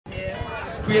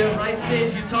If we have right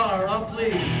stage guitar, up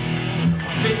please.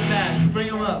 Big back, bring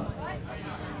them up.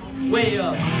 Way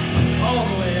up, all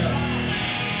the way up.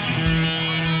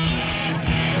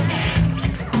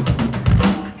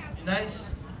 You nice?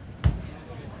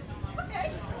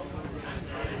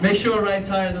 Make sure right's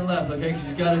higher than left, okay? Because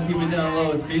you got to keep it down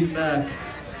low. It's beating back.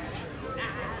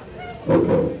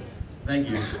 Okay. Thank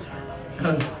you.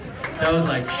 That was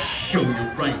like, show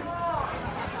your right.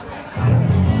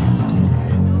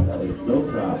 That is no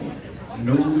problem.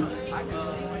 No.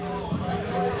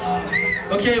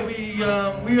 Okay, we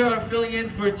are filling in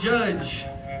for Judge,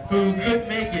 who couldn't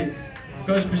make it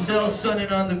because Purcell's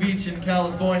sunning on the beach in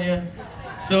California.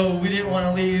 So we didn't want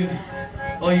to leave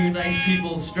all you nice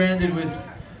people stranded with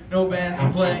no bands to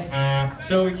play.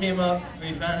 So we came up,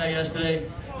 we found out yesterday.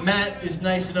 Matt is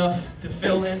nice enough to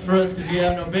fill in for us because we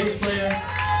have no bass player.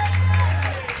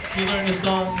 He learned the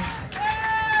songs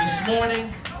this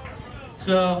morning.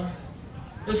 So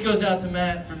this goes out to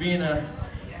Matt for being a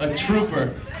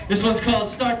trooper. This one's called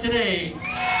Start Today.